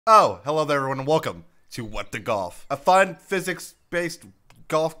Oh, hello there everyone and welcome to What the Golf. A fun physics-based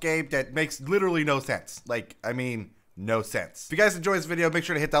golf game that makes literally no sense. No sense. If you guys enjoy this video, make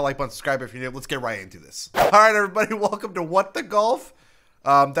sure to hit that like button, subscribe if you're new. Let's get right into this. Alright everybody, welcome to What the Golf.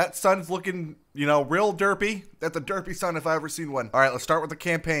 That sun's looking, real derpy. That's a derpy sun if I ever seen one. Alright, let's start with the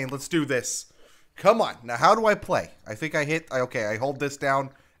campaign. Let's do this. Come on. Now how do I play? I think I hold this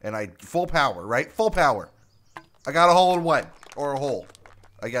down and full power, right? Full power. I got a hole in one. Or a hole.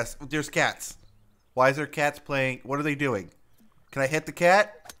 I guess there's cats. Why is there cats playing? What are they doing? Can I hit the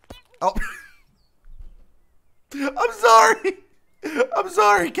cat? Oh. I'm sorry. I'm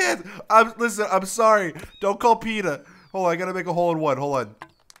sorry, cats. Listen, I'm sorry. Don't call PETA. Hold on, I gotta make a hole in one. Hold on.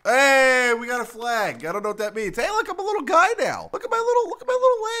 Hey, we got a flag. I don't know what that means. Hey, look, I'm a little guy now. Look at my little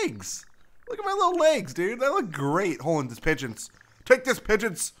legs. Look at my little legs, dude. They look great. Hold on, this pigeons. Take this,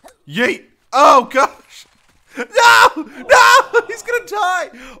 pigeons. Yeet. Oh gosh. No! No! He's gonna die!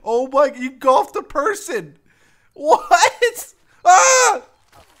 Oh my, you golfed a person! What? Ah!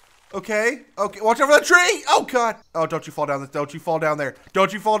 Okay, watch out for that tree! Oh god! Oh, don't you fall down, don't you fall down there.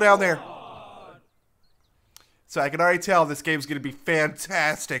 Don't you fall down there. So I can already tell this game's gonna be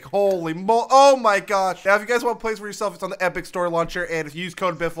fantastic. Holy oh my gosh. Now if you guys want to play this for yourself, it's on the Epic Store Launcher, and if you use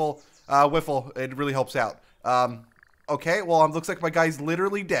code Wiffle, it really helps out. Okay, well, looks like my guy's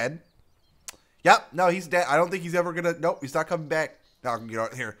literally dead. Yep, no, he's dead. I don't think he's ever gonna, nope, he's not coming back. No,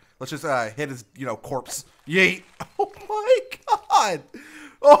 here, let's just hit his, corpse. Yeet. Oh my god.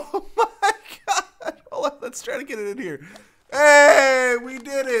 Oh my god. Hold on, let's try to get it in here. Hey, we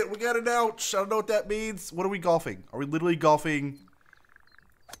did it. We got an ouch. I don't know what that means. What are we golfing? Are we literally golfing?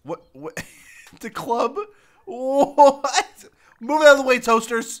 What? The club? What? Move out of the way,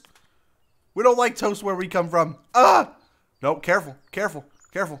 toasters. We don't like toast where we come from. Nope, careful, careful,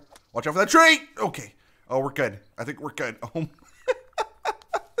 careful. Watch out for that tree! Okay. Oh, we're good. I think we're good. Oh,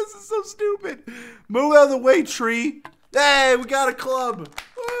 this is so stupid. Move out of the way, tree. Hey, we got a club.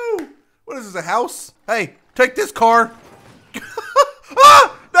 Woo! What is this, a house? Hey, take this car.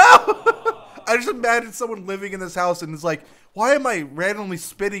 Ah! No! I just imagine someone living in this house and it's like, why am I randomly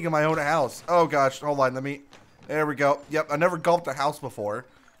spitting in my own house? Oh, gosh. Hold on. There we go. Yep, I never golfed a house before.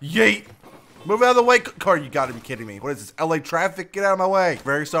 Yeet! Move out of the way, car! You gotta be kidding me. What is this? LA traffic? Get out of my way.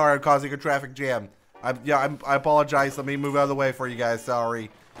 Very sorry, I'm causing a traffic jam. I apologize. Let me move out of the way for you guys.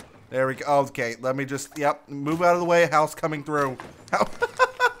 Sorry. There we go. Okay, let me just, move out of the way. House coming through.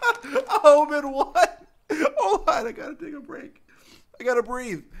 Home in what? Hold on, I gotta take a break. I gotta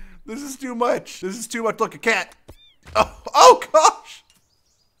breathe. This is too much. This is too much. Look, a cat. Oh gosh!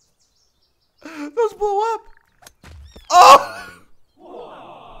 Those blew up. Oh!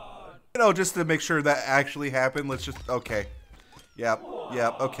 Just to make sure that actually happened, let's just, okay. Yep,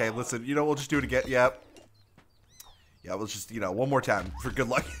 okay, listen, we'll just do it again, yep. Yeah, we'll just, one more time for good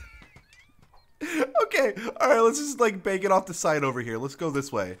luck. Okay, alright, let's just, bake it off the side over here. Let's go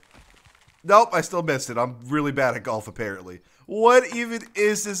this way. Nope, I still missed it. I'm really bad at golf, apparently. What even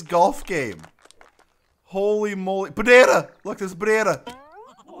is this golf game? Holy moly. Banana! Look, there's a banana.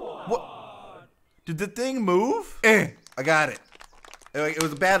 What? Did the thing move? I got it. It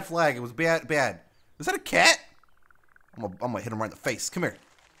was a bad flag. It was bad. Is that a cat? I'm gonna hit him right in the face. Come here.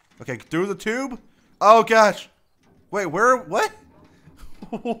 Okay, through the tube. Oh gosh. Wait, where? What?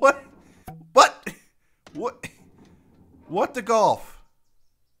 What? What the golf?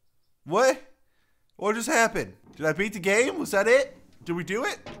 What? What just happened? Did I beat the game? Was that it? Did we do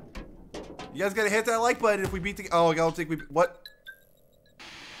it? You guys gotta hit that like button if we beat the. Oh, I don't think we. What?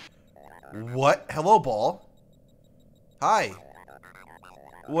 What? Hello, ball. Hi.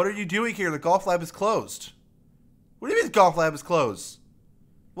 What are you doing here? The golf lab is closed. What do you mean the golf lab is closed?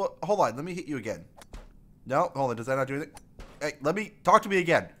 Well, hold on. Let me hit you again. No, hold on. Does that not do anything? Hey, talk to me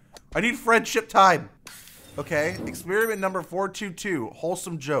again. I need friendship time. Okay. Experiment number 422.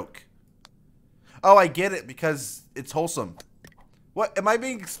 Wholesome joke. Oh, I get it because it's wholesome. What? Am I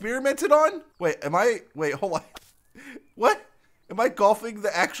being experimented on? Wait, hold on. What? Am I golfing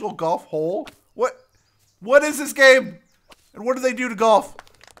the actual golf hole? What is this game? And what do they do to golf?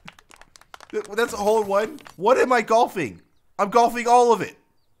 That's a hole in one. What am I golfing? I'm golfing all of it.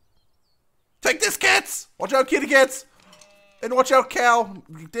 Take this, cats! Watch out, kitty cats! And watch out, cow.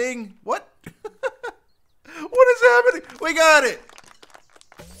 Ding. What? What is happening? We got it!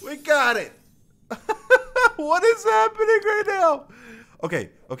 We got it! What is happening right now? Okay.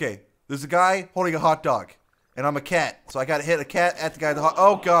 There's a guy holding a hot dog. And I'm a cat. So I gotta hit a cat at the guy.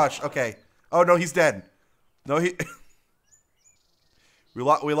 Oh gosh. Okay. Oh no, he's dead. No, he... We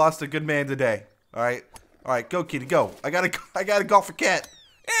lost a good man today. All right, go kitty, go. I gotta golf a cat.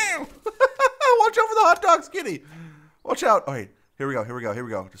 Ew. Watch out for the hot dog, kitty. Watch out. All right, Here we go. Here we go. Here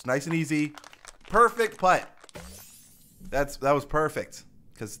we go. Just nice and easy. Perfect putt. That was perfect.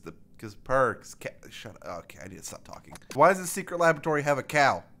 Because perks. Shut up. Okay, I need to stop talking. Why does the secret laboratory have a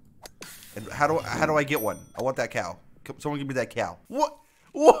cow? And how do I get one? I want that cow. Someone give me that cow. What?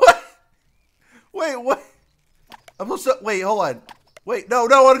 What? Wait, what? I'm supposed to wait. Hold on. Wait, no,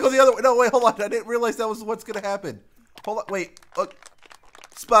 I want to go the other way. No, wait, hold on. I didn't realize that was what's gonna happen. Hold on. Wait.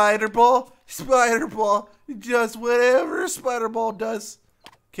 Spider ball. Spider ball. Just whatever spider ball does.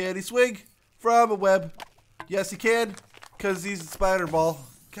 Can he swing from a web? Yes, he can. Cause he's a spider ball.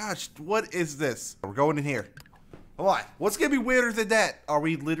 Gosh, what is this? We're going in here. Come on. What's gonna be weirder than that? Are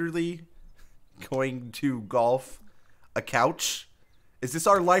we literally going to golf a couch? Is this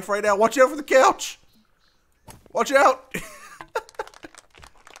our life right now? Watch out for the couch. Watch out.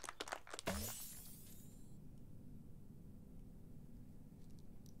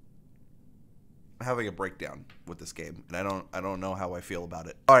 I'm having a breakdown with this game, and I don't know how I feel about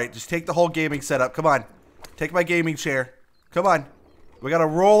it. All right, just take the whole gaming setup. Come on. Take my gaming chair. Come on. We gotta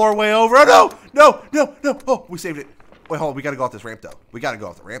roll our way over. Oh, no. Oh, we saved it. Wait, hold on. We gotta go off this ramp, though. We gotta go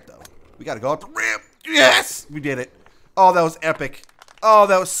off the ramp. Yes! We did it. Oh, that was epic. Oh,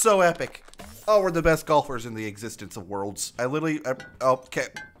 that was so epic. Oh, we're the best golfers in the existence of worlds. Okay.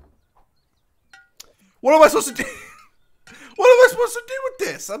 What am I supposed to do? What am I supposed to do with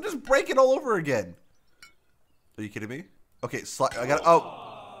this? I'm just breaking all over again. Are you kidding me? Okay, I got.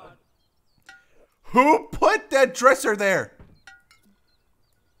 Oh. Who put that dresser there?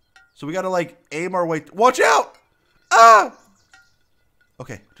 So we gotta like aim our way. Watch out! Ah!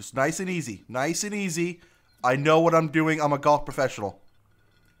 Okay, just nice and easy. Nice and easy. I know what I'm doing. I'm a golf professional.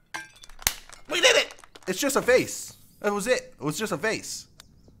 We did it! It's just a vase. That was it. It was just a vase.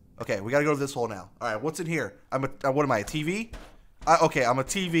 Okay, we gotta go to this hole now. All right, what's in here? What am I, a TV? Okay, I'm a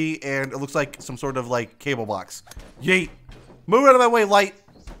TV, and it looks like some sort of like cable box. Yeet! Move out of my way, light.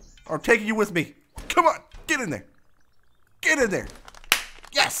 Or I'm taking you with me. Come on, get in there. Get in there.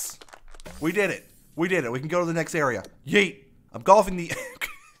 Yes! We did it. We did it. We can go to the next area. Yeet! I'm golfing the.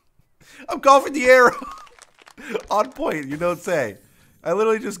 I'm golfing the arrow. On point, you don't say. I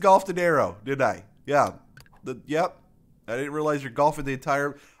literally just golfed an arrow, didn't I? Yeah. Yep. I didn't realize you're golfing the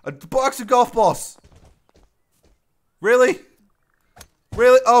entire box of golf balls. Really?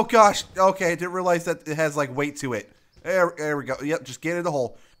 Really? Oh gosh. Okay, I didn't realize that it has like weight to it. There we go. Yep, just get in the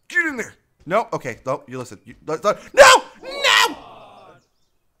hole. Get in there. No. Okay. No. You listen. No. No. All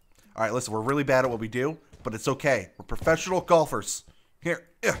right. Listen. We're really bad at what we do, but it's okay. We're professional golfers. Here.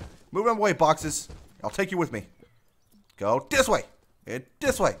 Move out of my way, boxes. I'll take you with me. Go this way. And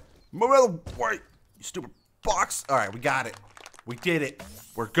this way. Move out of the way. You stupid box. All right, we got it. We did it.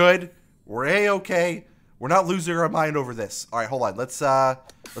 We're good. We're A-okay. We're not losing our mind over this. All right, hold on. Let's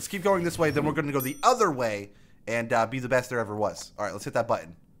keep going this way. Then we're gonna go the other way and be the best there ever was. All right, let's hit that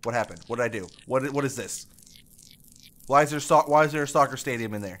button. What happened? What did I do? What is this? Why is there a soccer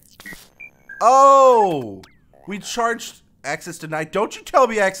stadium in there? Oh, we charged access denied. Don't you tell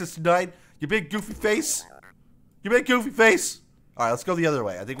me access denied. You big goofy face. You big goofy face. All right, let's go the other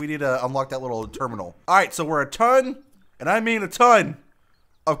way. I think we need to unlock that little terminal. All right, so we're a ton, and I mean a ton,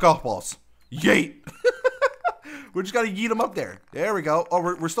 of golf balls. Yeet. We just got to yeet them up there. There we go.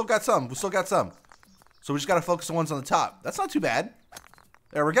 Oh, we still got some. We still got some. So we just got to focus on ones on the top. That's not too bad.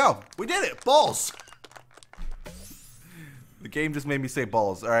 There we go. We did it. Balls. The game just made me say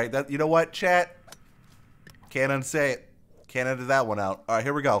balls. All right, you know what, chat? Can't unsay it. Can't edit that one out. All right,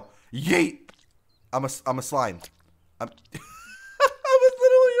 here we go. Yeet. I'm a slime. I'm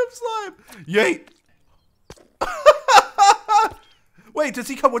literally a slime. Yeet. Wait, does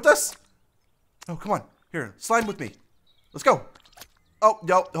he come with us? Oh, come on. Here, slime with me. Let's go. Oh,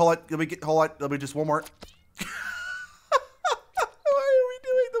 no, hold on. Let me just one more. Why are we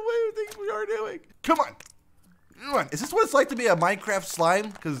doing the way things we are doing? Come on. Come on. Is this what it's like to be a Minecraft slime?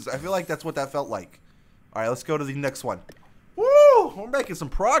 Because I feel like that's what that felt like. All right, let's go to the next one. Woo! We're making some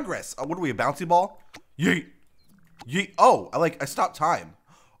progress. What are we, a bouncy ball? Yeet. Yeet. Oh, I stopped time.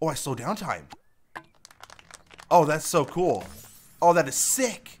 Oh, I slowed down time. Oh, that's so cool. Oh, that is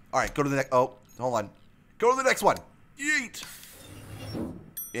sick. All right, go to the next. Oh, hold on. Go to the next one. Yeet.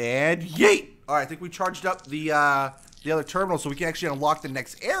 And yeet. All right, I think we charged up the other terminal so we can actually unlock the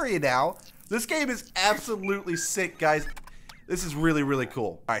next area now. This game is absolutely sick, guys. This is really, really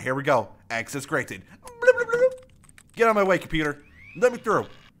cool. All right, here we go. Access granted. Get out of my way, computer. Let me through.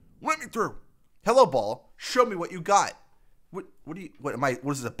 Let me through. Hello, ball. Show me what you got. What is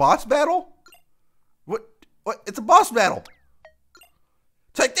this, a boss battle? What? It's a boss battle.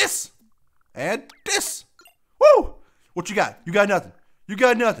 Take this. And this. Woo! What you got? You got nothing. You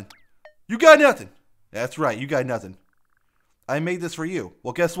got nothing. You got nothing. That's right, you got nothing. I made this for you.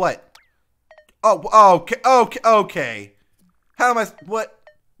 Well, guess what? Oh, okay. How am I, what?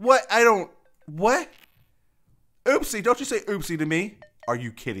 I don't, what? Oopsie, don't you say oopsie to me. Are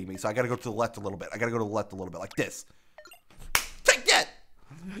you kidding me? So I gotta go to the left a little bit. I gotta go to the left a little bit, like this. Take that!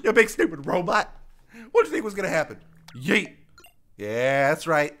 You big stupid robot. What do you think was gonna happen? Yeet. Yeah, that's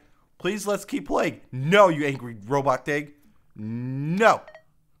right. Please, let's keep playing. No, you angry robot thing. No.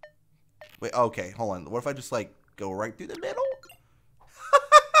 Wait, okay, hold on. What if I just, like, go right through the middle?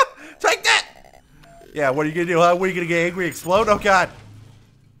 Take that! Yeah, what are you gonna do, huh? What are you gonna get angry, explode? Oh, God.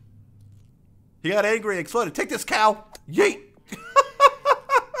 He got angry and exploded. Take this, cow. Yeet.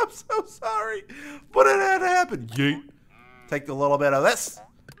 I'm so sorry. But it had to happen. Yeet. Take a little bit of this.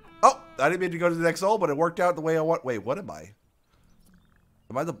 Oh, I didn't mean to go to the next hole, but it worked out the way I want. Wait, what am I?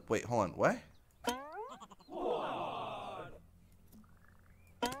 Am I the... Wait, hold on. What?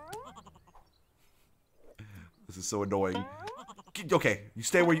 This is so annoying. Okay, you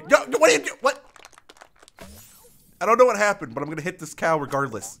stay where you... No, what are you doing? What? I don't know what happened, but I'm going to hit this cow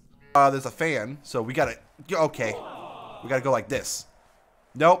regardless. There's a fan, so we got to... Okay. We got to go like this.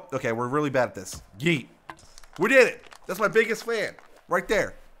 Nope. Okay, we're really bad at this. Yeet. We did it. That's my biggest fan. Right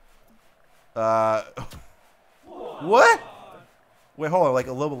there. What? Wait, hold on. Like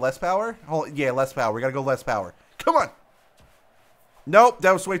a little bit less power? Yeah, less power. We got to go less power. Come on. Nope.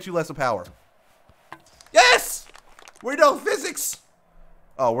 That was way too less of power. Yes! We know physics.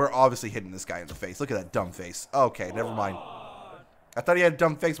 Oh, we're obviously hitting this guy in the face. Look at that dumb face. Okay, never mind. I thought he had a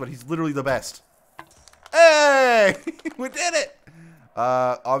dumb face, but he's literally the best. Hey! We did it!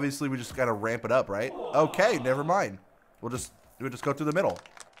 Obviously we just gotta ramp it up, right? Okay, never mind. We'll just go through the middle.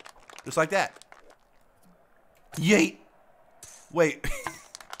 Just like that. Yeet! Wait.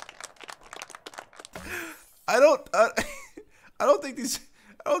 I don't think these...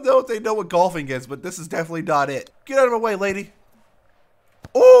 I don't know if they know what golfing is, but this is definitely not it. Get out of my way, lady.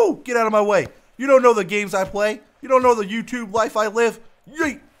 Oh, get out of my way. You don't know the games I play. You don't know the YouTube life I live.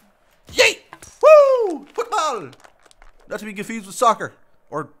 Yeet. Yeet. Woo. Football. Not to be confused with soccer.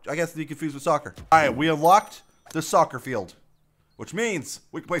 Or, I guess to be confused with soccer. All right, we unlocked the soccer field. Which means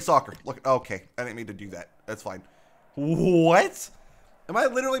we can play soccer. Look, okay. I didn't mean to do that. That's fine. What? Am I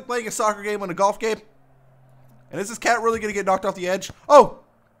literally playing a soccer game on a golf game? And is this cat really going to get knocked off the edge? Oh.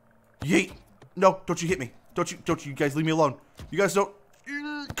 Yeet. No, don't you hit me. Don't you guys leave me alone. You guys don't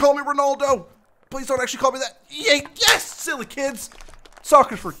call me Ronaldo. Please don't actually call me that. Yeet. Yes, silly kids.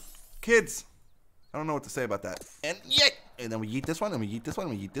 Soccer's for kids. I don't know what to say about that. And yeet. And then we yeet this one, and we yeet this one,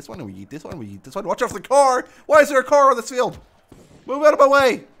 and we yeet this one, and we yeet this one, and we yeet this one. Watch out for the car. Why is there a car on this field? Move out of my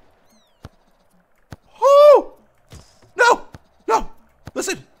way. Oh. No. No.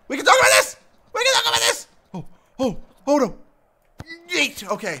 Listen. We can talk about this. We can talk about this. Oh no. Yeet.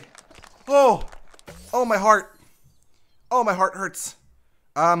 Okay. Oh, my heart. Oh, my heart hurts.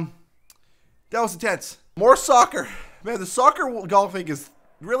 That was intense. More soccer. Man, the soccer golfing is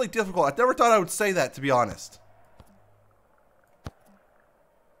really difficult. I never thought I would say that, to be honest.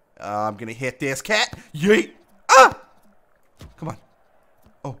 I'm gonna hit this cat. Yeet. Ah! Come on.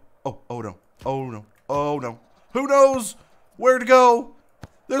 Oh no. Oh no. Oh no. Who knows where to go?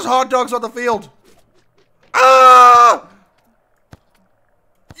 There's hot dogs on the field. Ah!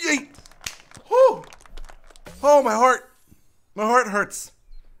 Yeet. Whew. Oh, my heart. My heart hurts.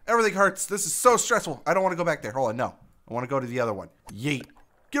 Everything hurts. This is so stressful. I don't want to go back there. Hold on. No. I want to go to the other one. Yeet.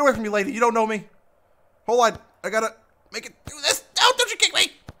 Get away from me, lady. You don't know me. Hold on. I gotta make it through this. No, don't you kick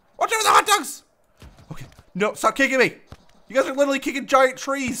me. Watch out for the hot dogs. Okay. No, stop kicking me. You guys are literally kicking giant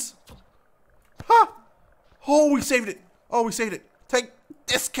trees. Huh. Oh, we saved it. Oh, we saved it. Take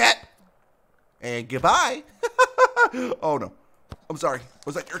this, cat. And goodbye. Oh, no. I'm sorry.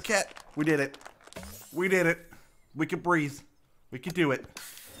 Was that your cat? We did it. We did it. We can breathe. We can do it.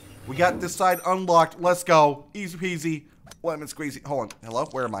 We got this side unlocked. Let's go. Easy peasy. Lemon squeezy. Hold on. Hello?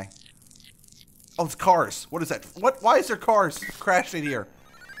 Where am I? Oh, it's cars. What is that? What? Why is there cars crashed in here?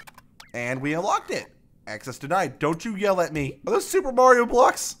 And we unlocked it. Access denied. Don't you yell at me. Are those Super Mario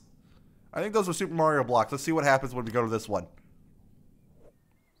blocks? I think those are Super Mario blocks. Let's see what happens when we go to this one.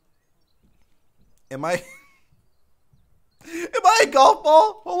 Am I... Am I a golf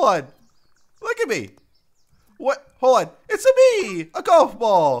ball? Hold on. Look at me. What? Hold on. It's me, a golf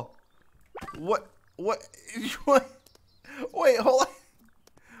ball. What? What? What? Wait, hold on.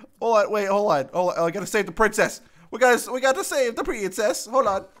 Hold on. Wait, hold on. Hold on. I gotta save the princess. We gotta save the princess. Hold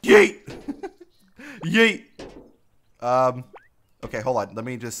on. Yeet. Yeet. Okay, hold on. Let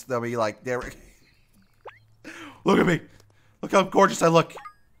me like there. Look at me. Look how gorgeous I look.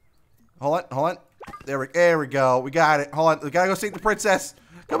 Hold on. Hold on. There we go. We got it. Hold on. We gotta go save the princess.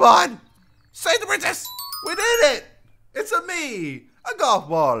 Come on. Save the princess. We did it. It's a me, a golf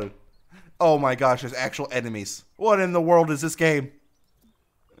ball. Oh my gosh, there's actual enemies. What in the world is this game?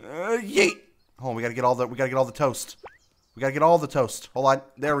 Yeet. Hold on, we gotta get all the toast. We gotta get all the toast. Hold on.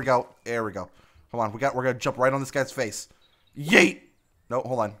 There we go. There we go. Hold on. We're gonna jump right on this guy's face. Yeet. No,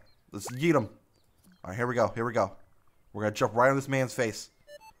 hold on. Let's yeet him. All right, here we go. Here we go. We're gonna jump right on this man's face.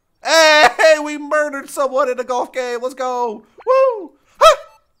 Hey, we murdered someone in a golf game. Let's go. Woo! Ha!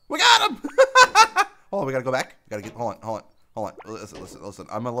 We got him. Hold on. We gotta go back. We gotta get. Hold on. Listen.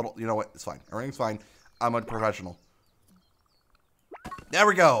 I'm a little. You know what? It's fine. Everything's fine. I'm a professional. There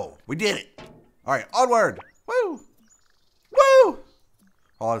we go. We did it. All right, onward. Woo! Woo! Hold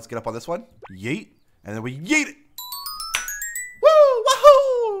on, let's get up on this one. Yeet. And then we yeet it. Woo!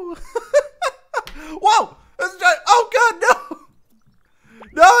 Woohoo! Whoa! Oh, God, no!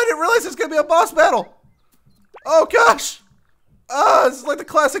 No, I didn't realize it's going to be a boss battle. Oh, gosh. This is like the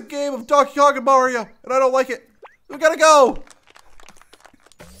classic game of Donkey Kong and Mario, and I don't like it. We gotta go.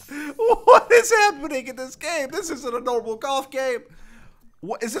 What is happening in this game? This isn't a normal golf game.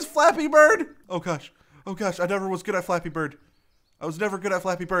 What is this, Flappy Bird? Oh gosh. Oh gosh. I never was good at Flappy Bird. I was never good at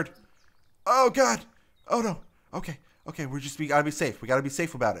Flappy Bird. Oh god. Oh no. Okay. Okay. We gotta be safe. We gotta be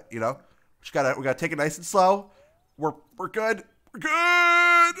safe about it. You know. We gotta take it nice and slow. We're good. We're good.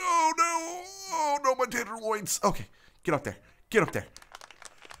 Oh no. Oh no. My tenderloins. Okay. Get up there. Get up there.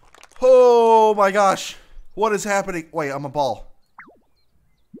 Oh my gosh. What is happening? Wait. I'm a ball.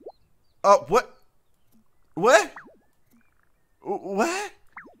 Oh, what? What? What?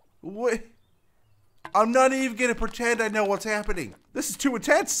 What? I'm not even gonna pretend I know what's happening. This is too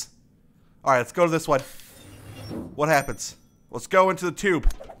intense. All right, let's go to this one. What happens? Let's go into the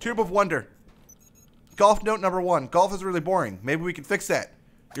tube. Tube of Wonder. Golf note number 1. Golf is really boring. Maybe we can fix that.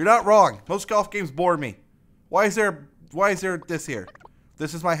 You're not wrong. Most golf games bore me. Why is there this here?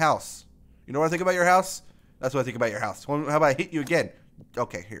 This is my house. You know what I think about your house? That's what I think about your house. How about I hit you again?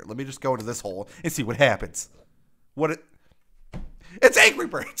 Okay, here. Let me just go into this hole and see what happens. It's Angry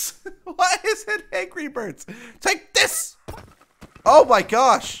Birds. Why is it Angry Birds? Take this. Oh my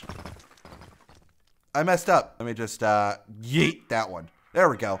gosh. I messed up. Let me just yeet that one. There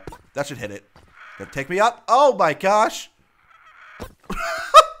we go. That should hit it. Gonna take me up. Oh my gosh. The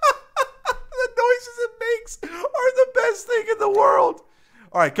noises it makes are the best thing in the world.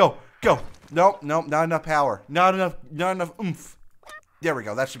 All right, go. Nope, not enough power. Not enough oomph. There we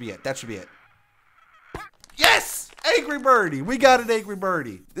go. That should be it. That should be it. Yes! Angry Birdie. We got an Angry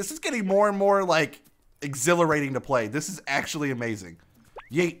Birdie. This is getting more and more, like, exhilarating to play. This is actually amazing.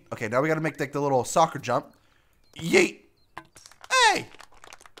 Yeet. Okay, now we got to make, like, the little soccer jump. Yeet. Hey!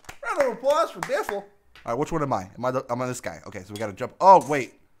 Round of applause for Biffle. All right, which one am I? I'm on this guy. Okay, so we got to jump. Oh,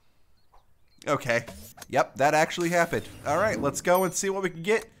 wait. Okay. Yep, that actually happened. All right, let's go and see what we can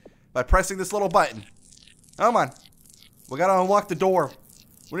get by pressing this little button. Come on. We got to unlock the door.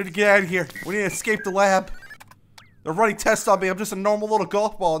 We need to get out of here. We need to escape the lab. They're running tests on me. I'm just a normal little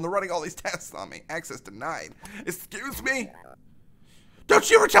golf ball, and they're running all these tests on me. Access denied. Excuse me. Don't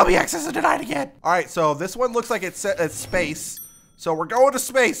you ever tell me access is denied again. All right, so this one looks like it's space. So we're going to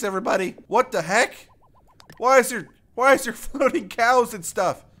space, everybody. What the heck? Why is there floating cows and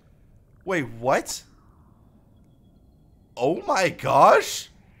stuff? Wait, what? Oh my gosh.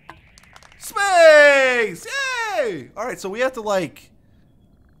 Space! Yay! All right, so we have to like,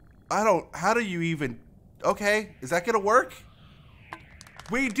 how do you even, okay, is that gonna work?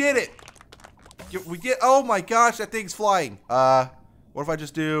 We did it. Oh my gosh, that thing's flying. What if I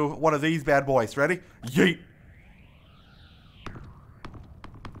just do one of these bad boys? Ready? Yeet.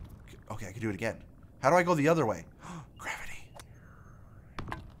 Okay, I can do it again. How do I go the other way? Gravity.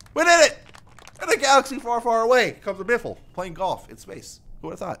 We did it! In a galaxy far, far away comes a Biffle playing golf in space. Who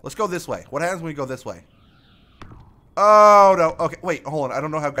would have thought? Let's go this way. What happens when we go this way? Oh, no. Okay, wait, hold on. I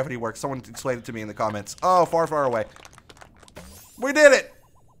don't know how gravity works. Someone explain it to me in the comments. Oh, far, far away. We did it.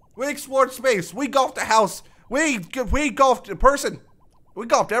 We explored space. We golfed a house. We golfed a person. We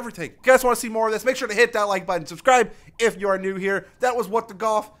golfed everything. If you guys want to see more of this, make sure to hit that like button. Subscribe if you are new here. That was What the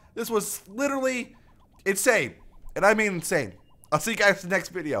Golf. This was literally insane. And I mean insane. I'll see you guys in the next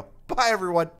video. Bye, everyone.